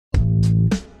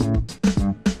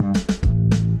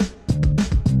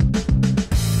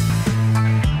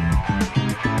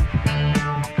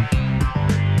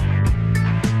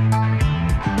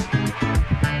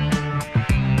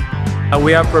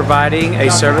we are providing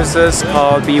a services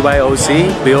called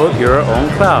BYOC, Build Your Own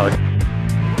Cloud.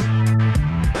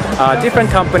 Different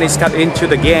companies cut into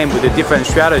the game with the different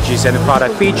strategies and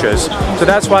product features. So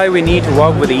that's why we need to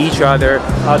work with each other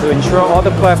to ensure all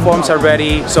the platforms are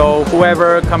ready. So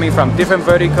whoever coming from different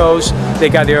verticals, they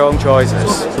got their own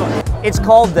choices. It's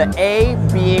called the A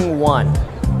being one.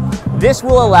 This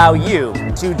will allow you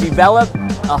to develop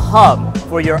a hub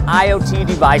for your IoT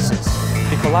devices.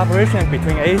 The collaboration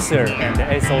between Acer and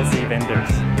the SoC vendors.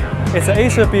 It's an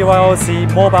Acer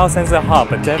BYOC Mobile Sensor Hub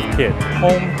Dev Kit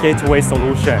Home Gateway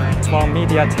Solution from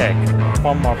MediaTek,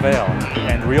 from Marvell,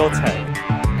 and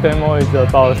Realtek. Demo is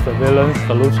about surveillance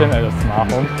solution at a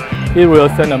smart home. It will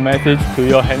send a message to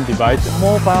your hand device.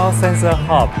 Mobile Sensor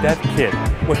Hub Dev Kit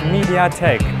with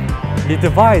MediaTek. The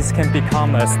device can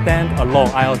become a standalone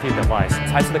IoT device. It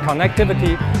has the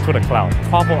connectivity to the cloud,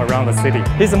 travel around the city.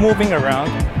 He's moving around.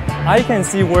 I can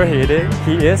see where he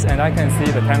is, and I can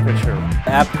see the temperature.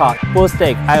 App called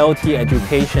full-stack IoT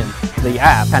education. The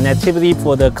app connectivity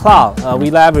for the cloud. We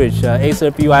leverage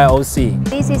Acer BYOC.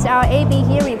 This is our AB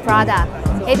Hearing product.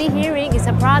 AB Hearing is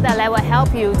a product that will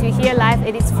help you to hear live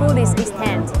at its fullest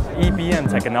extent.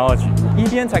 EBM technology.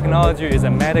 EBM technology is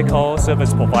a medical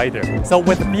service provider. So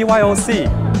with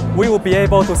BYOC, we will be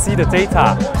able to see the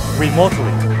data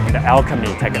remotely. The Alchemy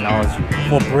technology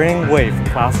for brainwave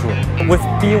classroom. With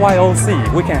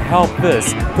BYOC, we can help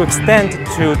this to extend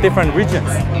to different regions.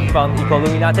 From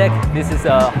EcoLuminaTech, this is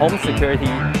a home security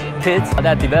kit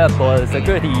that developed for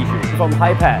security issues. From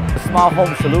HiPad, a smart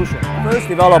home solution. First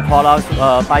developed products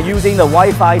by using the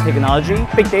Wi-Fi technology.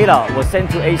 Big data was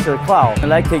sent to Acer Cloud,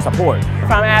 electric support.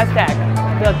 From Aztec,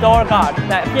 the door guard,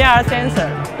 the PR sensor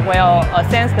will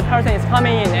sense the person is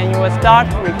coming in and you will start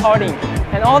recording.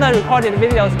 And all the recorded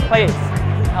videos plays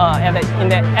in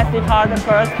the SD card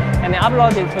first and then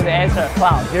uploaded to the Acer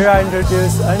Cloud. Here I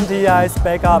introduce NDI's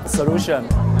backup solution.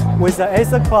 With the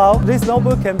Acer Cloud, this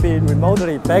notebook can be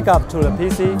remotely backed up to the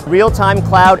PC. Real-time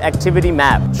cloud activity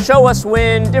map. Show us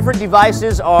when different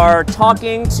devices are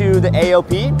talking to the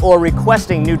AOP or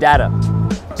requesting new data.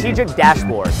 Strategic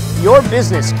dashboard. Your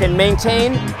business can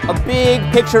maintain a big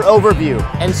picture overview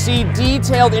and see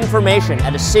detailed information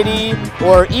at a city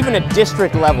or even a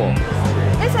district level.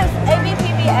 This is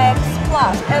ABPBX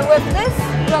Plus, and with this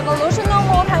revolutionary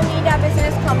multimedia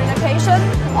business communication,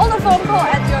 all the phone call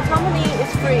at your company is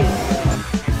free.